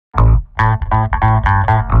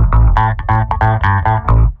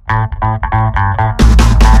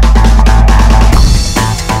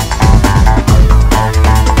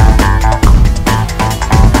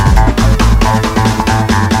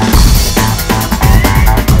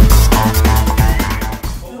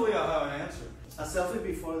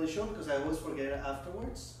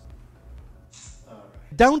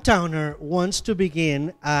Downtowner wants to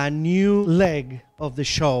begin a new leg of the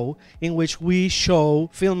show in which we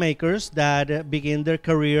show filmmakers that begin their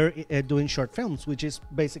career doing short films, which is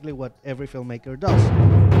basically what every filmmaker does.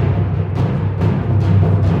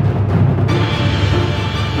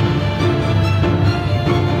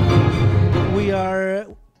 We are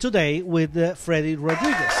today with Freddy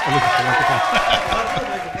Rodriguez.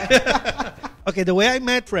 Okay, the way I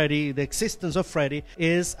met Freddy, the existence of Freddy,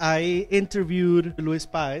 is I interviewed Luis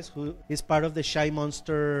Páez, who is part of the Shy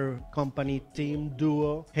Monster company team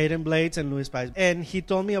duo, Hayden Blades and Luis Páez. And he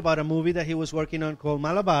told me about a movie that he was working on called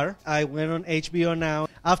Malabar. I went on HBO Now.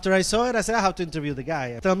 After I saw it, I said, I have to interview the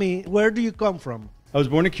guy. Tell me, where do you come from? I was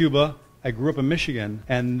born in Cuba. I grew up in Michigan,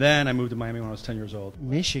 and then I moved to Miami when I was 10 years old.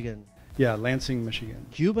 Michigan? Yeah, Lansing, Michigan.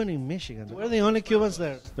 Cuban in Michigan. We're the only Cubans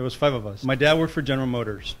there. There was 5 of us. My dad worked for General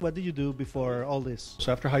Motors. What did you do before all this?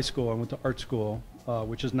 So after high school, I went to art school,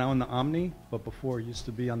 which is now in the Omni, but before it used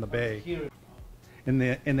to be on the Bay. Here. In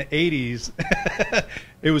the 80s,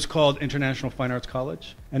 it was called International Fine Arts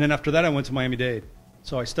College. And then after that, I went to Miami-Dade.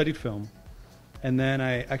 So I studied film. And then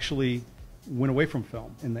I actually went away from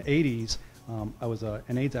film. In the 80s, I was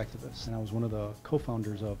an AIDS activist, and I was one of the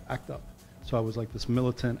co-founders of ACT UP. So I was like this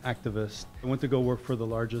militant activist. I went to go work for the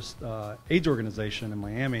largest AIDS organization in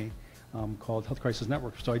Miami called Health Crisis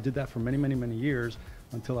Network. So I did that for many, many, many years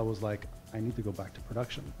until I was like, I need to go back to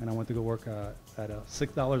production. And I went to go work at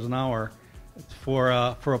 $6 an hour for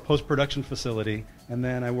a post-production facility. And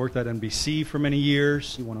then I worked at NBC for many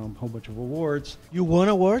years. I won a whole bunch of awards. You won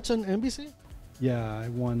awards on NBC? Yeah, I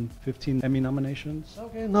won 15 Emmy nominations.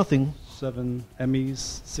 Okay, nothing. 7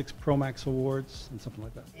 Emmys, 6 Pro Max awards, and something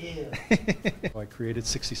like that. Yeah. I created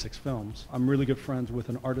 66 films. I'm really good friends with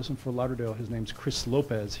an artist in Fort Lauderdale. His name's Chris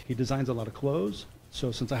Lopez. He designs a lot of clothes.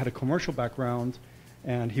 So since I had a commercial background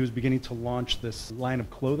and he was beginning to launch this line of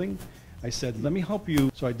clothing, I said, let me help you.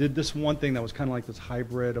 So I did this one thing that was kind of like this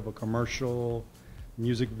hybrid of a commercial,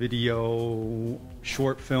 music video,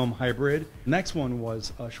 short film hybrid. Next one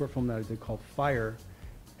was a short film that I did called Fire.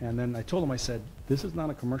 And then I told him, I said, this is not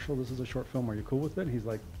a commercial, this is a short film. Are you cool with it? He's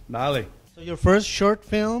like, dale. So your first short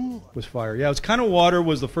film? Was Fire. Yeah, it was Kind of Water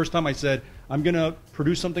was the first time I said, I'm going to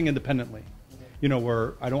produce something independently. Okay. You know,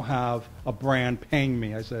 where I don't have a brand paying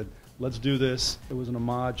me. I said, let's do this. It was an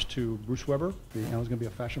homage to Bruce Weber. I was going to be a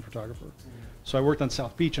fashion photographer. So I worked on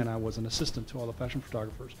South Beach and I was an assistant to all the fashion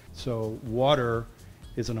photographers. So Water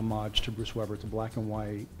is an homage to Bruce Weber. It's a black and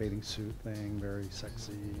white bathing suit thing, very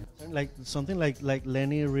sexy. Like something like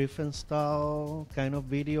Lenny Riefenstahl kind of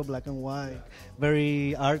video, black and white,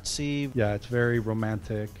 very artsy. Yeah, it's very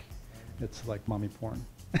romantic. It's like mommy porn.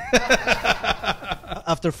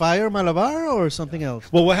 After Fire, Malabar, or something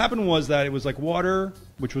else? Well, what happened was that it was like Water,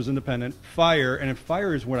 which was independent, Fire, and in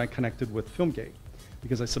Fire is when I connected with Filmgate.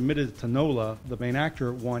 Because I submitted it to Nola, the main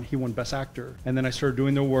actor, he won Best Actor. And then I started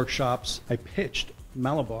doing their workshops. I pitched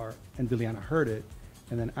Malabar, and Diliana heard it,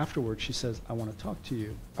 and then afterwards she says, I want to talk to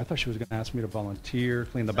you. I thought she was going to ask me to volunteer,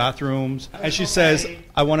 clean the bathrooms, and she says,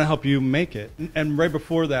 I want to help you make it. And right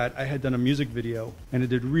before that, I had done a music video, and it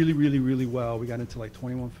did really, really, really well. We got into like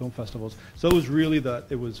 21 film festivals. So it was really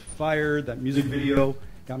it was Fire, that music video,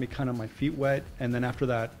 got me kind of my feet wet, and then after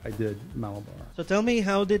that, I did Malabar. So tell me,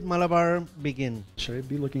 how did Malabar begin? Should I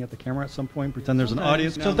be looking at the camera at some point, pretend there's an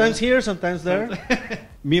audience? Sometimes here, sometimes there.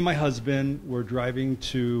 Me and my husband were driving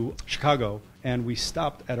to Chicago, and we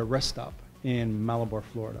stopped at a rest stop in Malabar,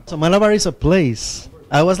 Florida. So Malabar is a place.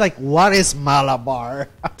 I was like, what is Malabar?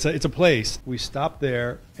 It's a place. We stopped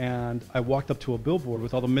there, and I walked up to a billboard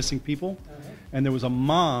with all the missing people, and there was a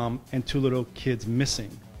mom and 2 little kids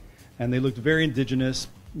missing. And they looked very indigenous,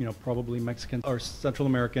 you know, probably Mexican or Central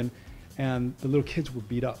American, and the little kids were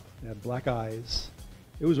beat up. They had black eyes.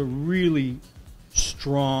 It was a really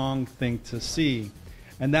strong thing to see.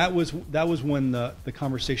 And that was when the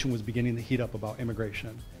conversation was beginning to heat up about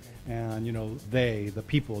immigration. And, you know, the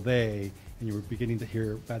people, and you were beginning to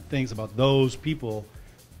hear bad things about those people.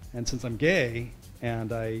 And since I'm gay,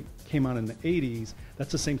 and I came out in the 80s,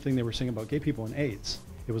 that's the same thing they were saying about gay people and AIDS.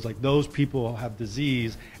 It was like those people have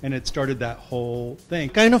disease, and it started that whole thing.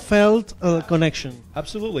 Kind of felt a connection.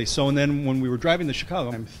 Absolutely. So, and then when we were driving to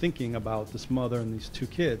Chicago, I'm thinking about this mother and these 2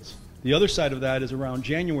 kids The other side of that is around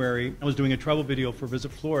January, I was doing a travel video for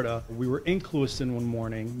Visit Florida. We were in Clewiston one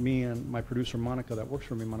morning, me and my producer Monica that works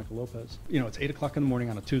for me, Monica Lopez. You know, it's 8 o'clock in the morning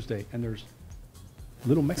on a Tuesday, and there's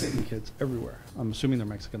little Mexican kids everywhere. I'm assuming they're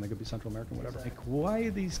Mexican, they could be Central American, whatever. Like, why are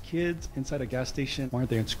these kids inside a gas station? Why aren't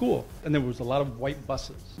they in school? And there was a lot of white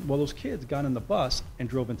buses. Well, those kids got in the bus and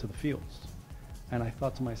drove into the fields. And I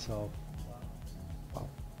thought to myself, wow.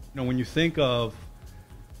 You know, when you think of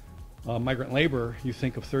migrant labor, you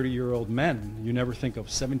think of 30-year-old men. You never think of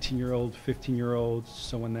 17-year-old, 15-year-olds.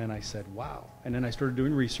 So and then I said, wow. And then I started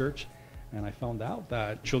doing research, and I found out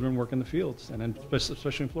that children work in the fields, and then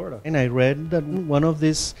especially in Florida. And I read that one of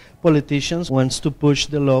these politicians wants to push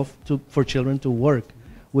the law for children to work,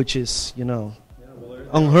 which is, you know,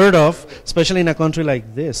 unheard of, especially in a country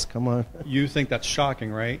like this. Come on. You think that's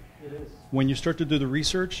shocking, right? It is. When you start to do the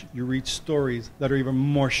research, you read stories that are even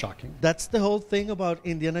more shocking. That's the whole thing about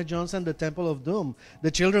Indiana Jones and the Temple of Doom.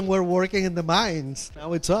 The children were working in the mines.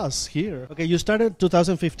 Now it's us here. Okay, you started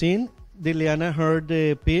 2015. Diliana heard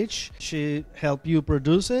the pitch. She helped you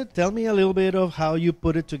produce it. Tell me a little bit of how you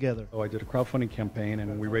put it together. Oh, I did a crowdfunding campaign,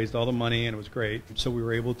 and we raised all the money, and it was great. So we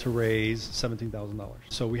were able to raise $17,000.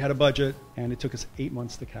 So we had a budget, and it took us 8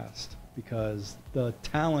 months to cast because the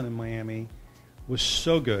talent in Miami was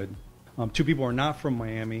so good. Two people are not from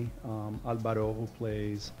Miami. Alvaro, who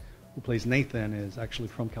plays Nathan, is actually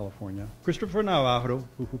from California. Christopher Navarro,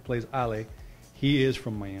 who plays Ale, he is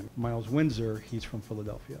from Miami. Miles Windsor, he's from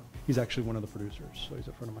Philadelphia. He's actually one of the producers, so he's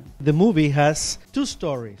a friend of mine. The movie has two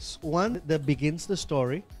stories. One that begins the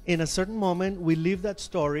story. In a certain moment, we leave that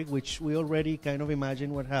story, which we already kind of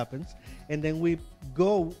imagine what happens, and then we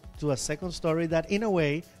go to a second story that, in a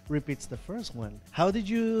way, repeats the first one. How did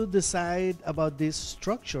you decide about this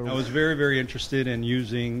structure? I was very, very interested in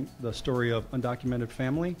using the story of undocumented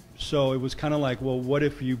family. So it was kind of like, well, what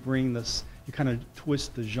if you bring this, you kind of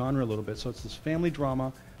twist the genre a little bit. So it's this family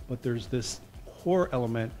drama, but there's this horror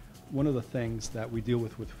element. One of the things that we deal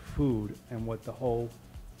with food and what the whole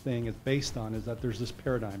thing is based on is that there's this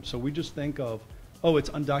paradigm. So we just think of, oh, it's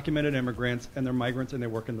undocumented immigrants and they're migrants and they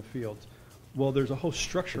work in the fields. Well, there's a whole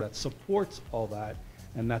structure that supports all that.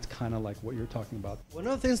 And that's kind of like what you're talking about. One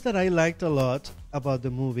of the things that I liked a lot about the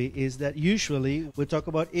movie is that usually we talk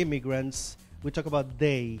about immigrants, we talk about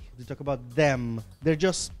we talk about them. They're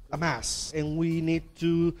just a mass, and we need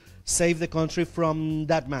to save the country from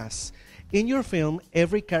that mass. In your film,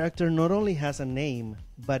 every character not only has a name,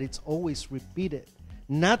 but it's always repeated.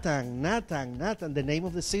 Nathan, the name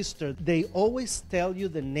of the sister. They always tell you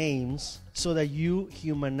the names so that you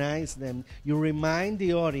humanize them. You remind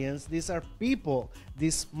the audience, these are people.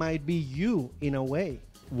 This might be you in a way.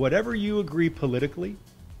 Whatever you agree politically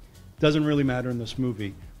doesn't really matter in this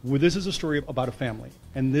movie. This is a story about a family,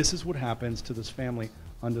 and this is what happens to this family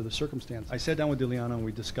under the circumstance. I sat down with Diliana and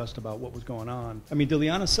we discussed about what was going on. I mean,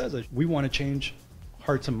 Diliana says that we want to change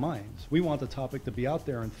hearts and minds. We want the topic to be out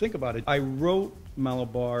there and think about it. I wrote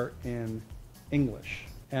Malabar in English,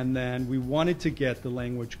 and then we wanted to get the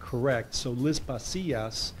language correct. So Liz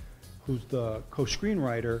Pasillas, who's the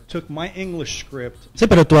co-screenwriter, took my English script. Sí,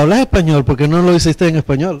 pero tú hablas español, ¿por qué no lo hiciste en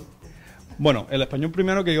español? Bueno, el español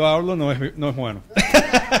primero que yo hablo no es bueno.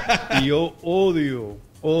 Y yo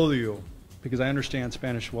odio, because I understand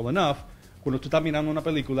Spanish well enough, cuando tú estás mirando una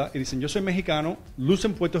película y dicen, yo soy mexicano,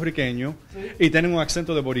 lucen puertorriqueño, y tienen un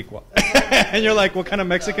acento de boricua. And you're like, what kind of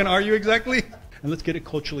Mexican are you exactly? And let's get it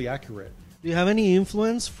culturally accurate. Do you have any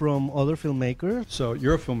influence from other filmmakers? So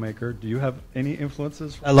you're a filmmaker. Do you have any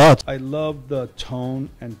influences? A lot. I love the tone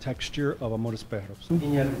and texture of Amores Perros.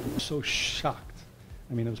 So shocked.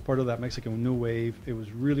 I mean, it was part of that Mexican new wave. It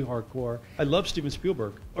was really hardcore. I love Steven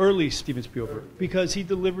Spielberg, early Steven Spielberg, because he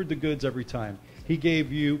delivered the goods every time. He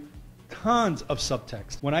gave you tons of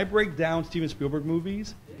subtext. When I break down Steven Spielberg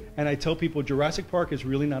movies and I tell people Jurassic Park is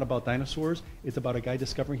really not about dinosaurs, it's about a guy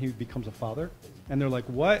discovering he becomes a father. And they're like,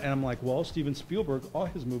 what? And I'm like, well, Steven Spielberg, all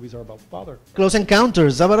his movies are about father. Close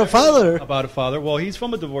Encounters, about a father. About a father. Well, he's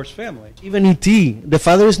from a divorced family. Even E.T., the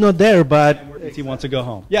father is not there, but he wants to go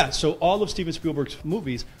home. Yeah, so all of Steven Spielberg's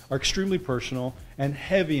movies are extremely personal and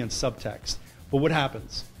heavy in subtext. But what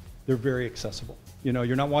happens? They're very accessible. You know,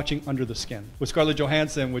 you're not watching Under the Skin with Scarlett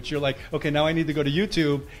Johansson, which you're like, okay, now I need to go to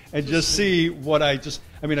YouTube and just see what I just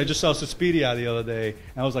saw Suspiria the other day,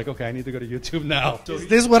 and I was like, okay, I need to go to YouTube now. So, is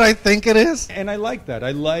this what I think it is? And I like that.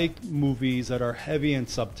 I like movies that are heavy in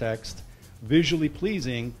subtext, visually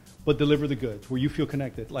pleasing, but deliver the goods, where you feel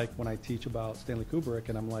connected. Like when I teach about Stanley Kubrick,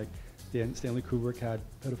 and I'm like, Stanley Kubrick had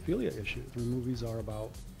pedophilia issues. The movies are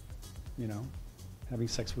about, you know, having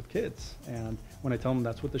sex with kids. And when I tell them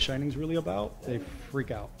that's what The Shining's really about, they freak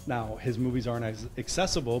out. Now, his movies aren't as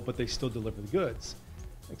accessible, but they still deliver the goods.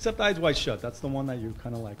 Except Eyes Wide Shut. That's the one that you're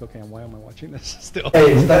kind of like, okay, and why am I watching this still?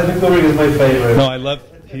 Hey, Stanley Kubrick is my favorite. No, I love,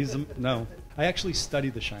 no. I actually study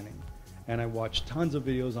The Shining, and I watch tons of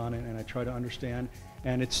videos on it, and I try to understand,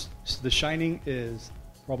 and The Shining is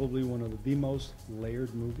probably one of the most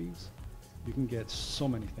layered movies. You can get so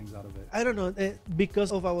many things out of it. I don't know,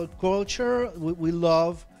 because of our culture, we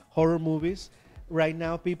love horror movies. Right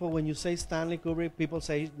now, people, when you say Stanley Kubrick, people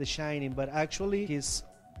say The Shining, but actually his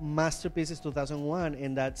masterpiece is 2001,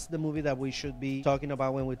 and that's the movie that we should be talking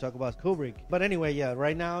about when we talk about Kubrick. But anyway, yeah,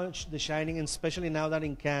 right now, The Shining, and especially now that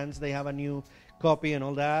in Cannes they have a new copy and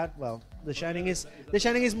all that, well, The Shining is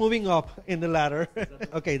moving up in the ladder.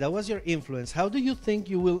 Okay, that was your influence. How do you think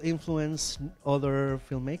you will influence other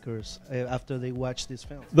filmmakers after they watch this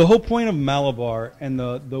film? The whole point of Malabar and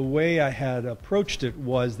the way I had approached it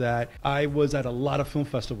was that I was at a lot of film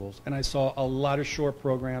festivals, and I saw a lot of short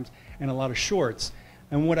programs and a lot of shorts.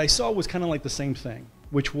 And what I saw was kind of like the same thing,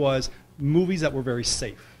 which was movies that were very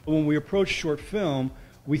safe. When we approach short film,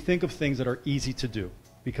 we think of things that are easy to do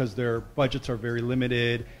because their budgets are very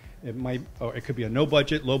limited. It could be a no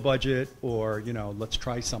budget, low budget, or, you know, let's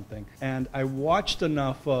try something. And I watched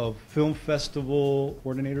enough of film festival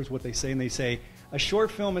coordinators, what they say, and they say, a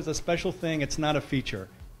short film is a special thing, it's not a feature.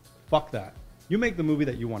 Fuck that. You make the movie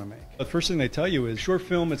that you want to make. The first thing they tell you is short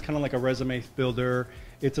film is kind of like a resume builder.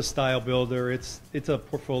 It's a style builder. It's a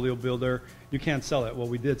portfolio builder. You can't sell it. Well,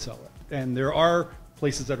 we did sell it. And there are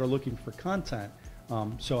places that are looking for content.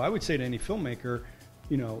 So I would say to any filmmaker,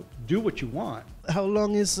 you know, do what you want. How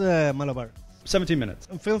long is Malabar? 17 minutes.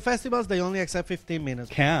 In film festivals, they only accept 15 minutes.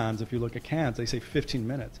 Cannes, if you look at Cannes, they say 15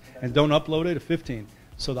 minutes. And don't upload it at 15.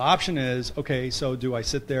 So the option is, okay, so do I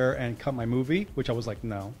sit there and cut my movie? Which I was like,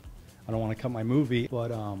 no. I don't want to cut my movie,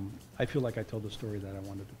 but I feel like I told the story that I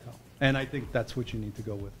wanted to tell. And I think that's what you need to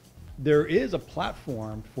go with. There is a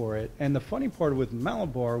platform for it, and the funny part with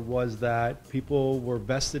Malabar was that people were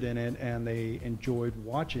vested in it and they enjoyed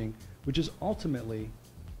watching, which is ultimately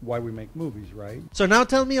why we make movies, right? So now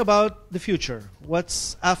tell me about the future.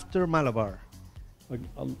 What's after Malabar?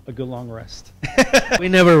 A good long rest. We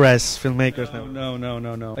never rest, filmmakers.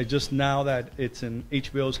 No. I just, now that it's in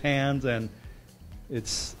HBO's hands and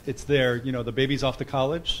it's there, you know, the baby's off to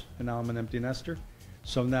college, and now I'm an empty nester.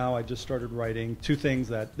 So now I just started writing two things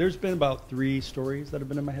that, there's been about 3 stories that have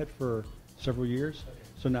been in my head for several years.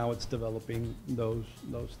 So now it's developing those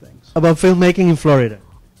things. About filmmaking in Florida.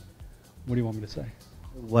 What do you want me to say?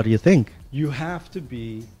 What do you think? You have to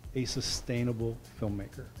be a sustainable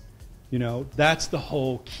filmmaker. You know, that's the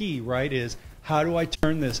whole key, right? Is how do I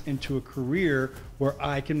turn this into a career where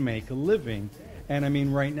I can make a living? And I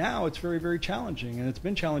mean, right now it's very, very challenging, and it's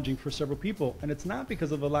been challenging for several people. And it's not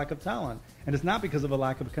because of a lack of talent, and it's not because of a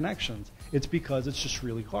lack of connections. It's because it's just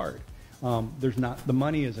really hard. The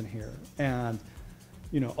money isn't here, and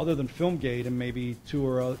you know, other than Filmgate and maybe 2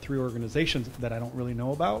 or 3 organizations that I don't really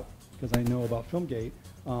know about, because I know about Filmgate,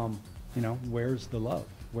 you know, where's the love?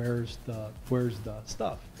 Where's the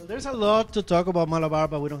stuff? Well, there's a lot to talk about Malabar,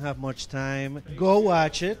 but we don't have much time. Go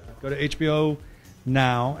watch it. Go to HBO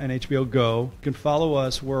Now and HBO Go. You can follow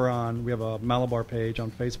us. We have a Malabar page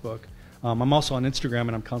on Facebook. I'm also on Instagram,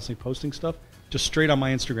 and I'm constantly posting stuff. Just straight on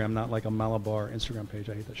my Instagram, not like a Malabar Instagram page.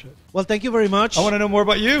 I hate that shit. Well, thank you very much. I want to know more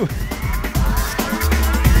about you.